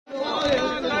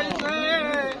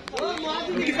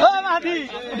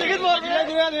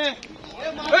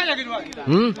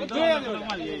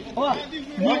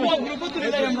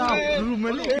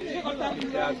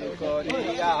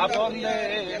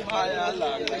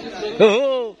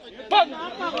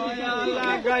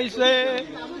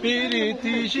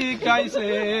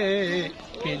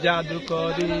जादू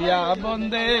करिया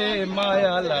बंदे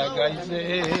माया लगाइसे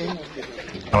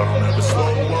I don't ever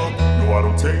slow up, no I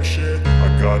don't take shit. I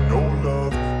got no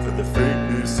love for the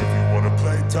fakeness. If you wanna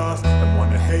play tough and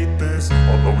wanna hate this,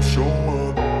 I'll always show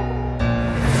up.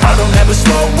 I don't ever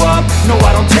slow up, no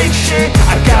I don't take shit.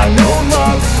 I got no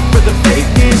love for the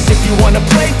fakeness. If you wanna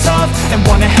play tough and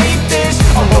wanna hate this,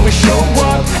 I'll always show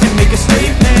up and make a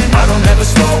statement. I don't ever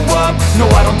slow up, no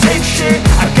I don't take shit.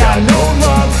 I got no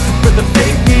love for the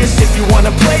fakeness. If you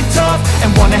wanna play tough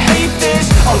and wanna hate this,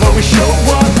 I'll always show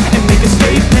up and make a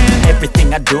statement.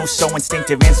 Everything I do so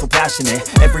instinctive and so passionate.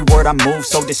 Every word I move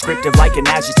so descriptive like an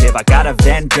adjective. I got a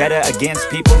vendetta against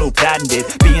people who patented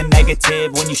being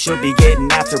negative when you should be getting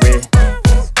after it.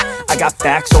 I got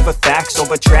facts over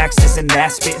tracks, this and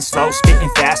that. Spitting slow, spitting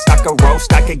fast. I could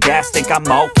roast, I could gas. Think I'm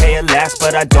okay at last,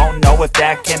 but I don't know if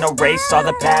that can erase all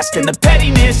the past. And the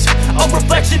pettiness, a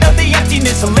reflection of the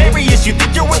emptiness. Hilarious, you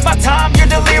think you're worth my time, you're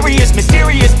delirious.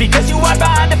 Mysterious, because you hide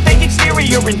behind a fake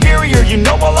exterior. Inferior, you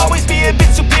know I'll always be a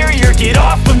bit superior. Get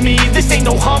off of me, this ain't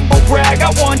no humble brag.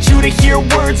 I want you to hear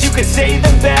words, you can say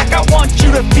them back. I want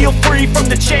you to feel free from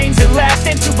the chains at last,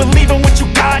 and to believe in what you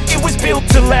got, it was built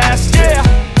to last, yeah.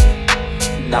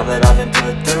 Now that I've been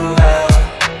put through hell,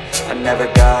 I never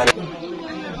got it.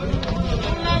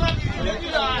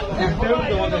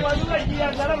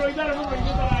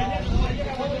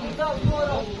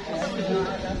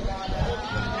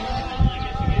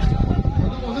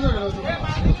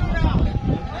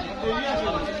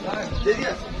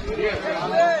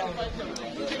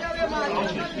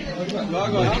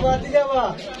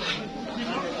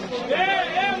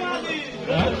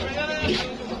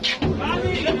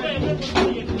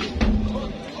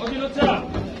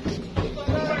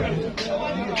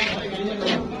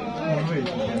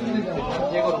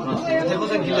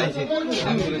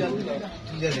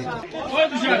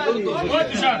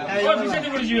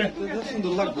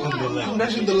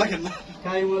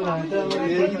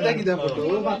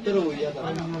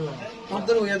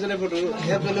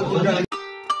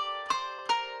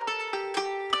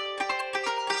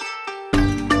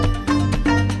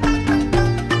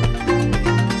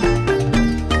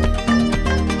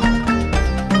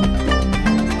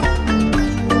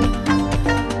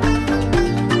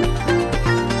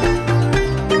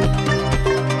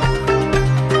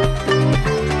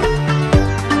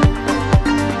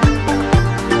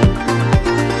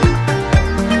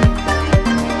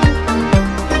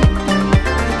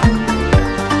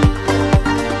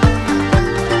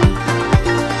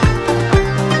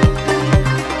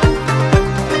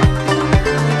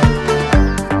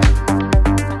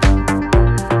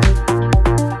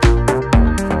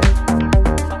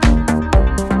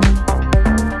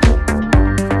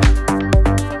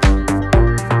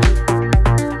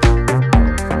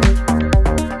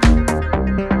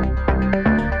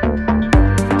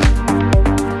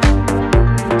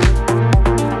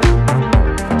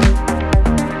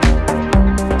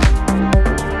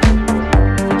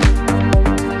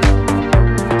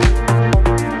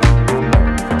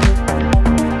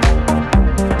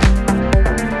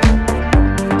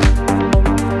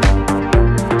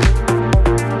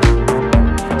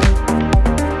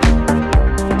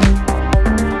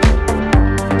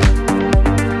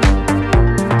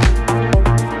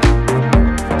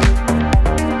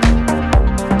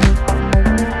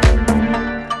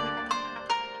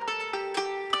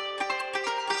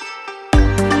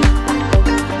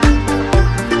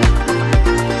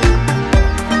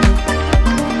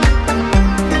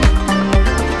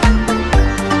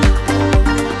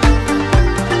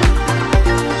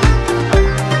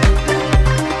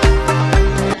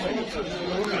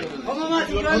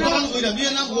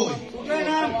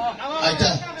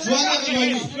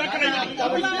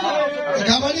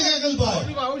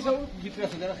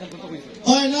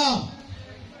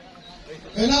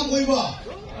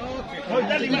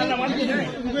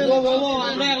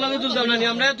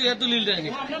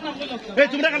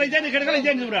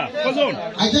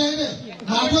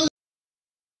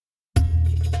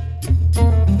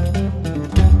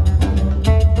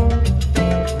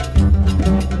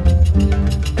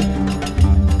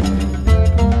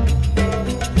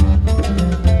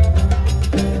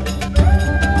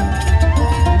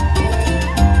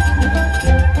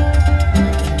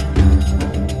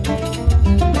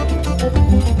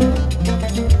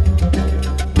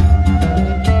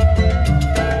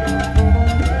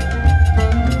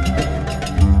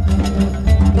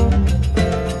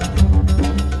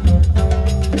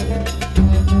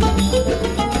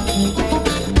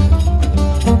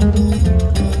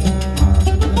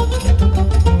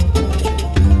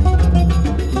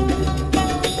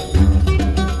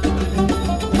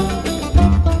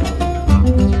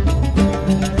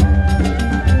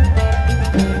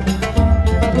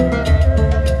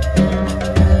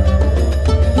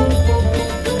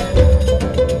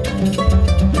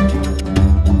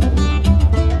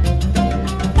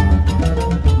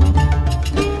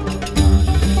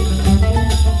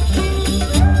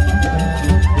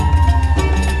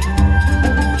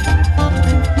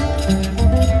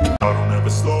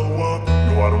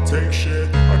 don't take shit.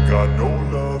 I got no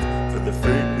love for the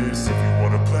fakeness. If you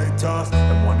wanna play tough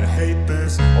and wanna hate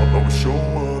this, I'll always show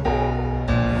up.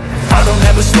 I don't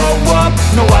ever slow up,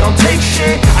 no I don't take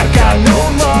shit. I got no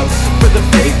love for the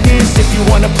fakeness. If you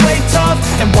wanna play tough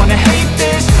and wanna hate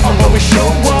this, I'll always show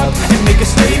up and make a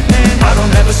statement. I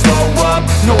don't ever slow up,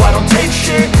 no I don't take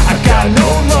shit. I got no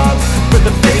love for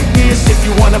the fakeness. If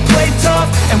you wanna play tough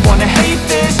and wanna hate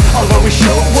this, I'll always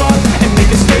show up and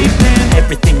make a statement.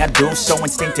 Everything I do so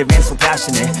instinctive and so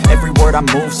passionate. Every word I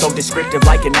move so descriptive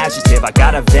like an adjective. I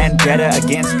got a vendetta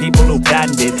against people who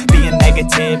patented being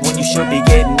negative when you should be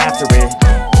getting after it.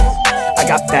 I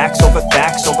got facts over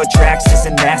tracks, this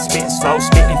and that. Spitting slow,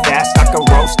 spitting fast, I could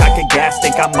roast, I could gas.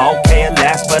 Think I'm okay at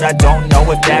last, but I don't know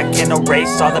if that can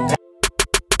erase all the past.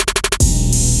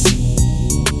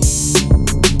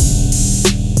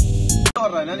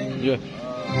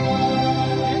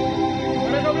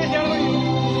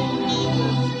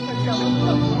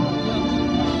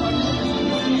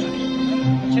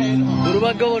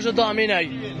 দুর্ভাগ্যবশত আমি নাই।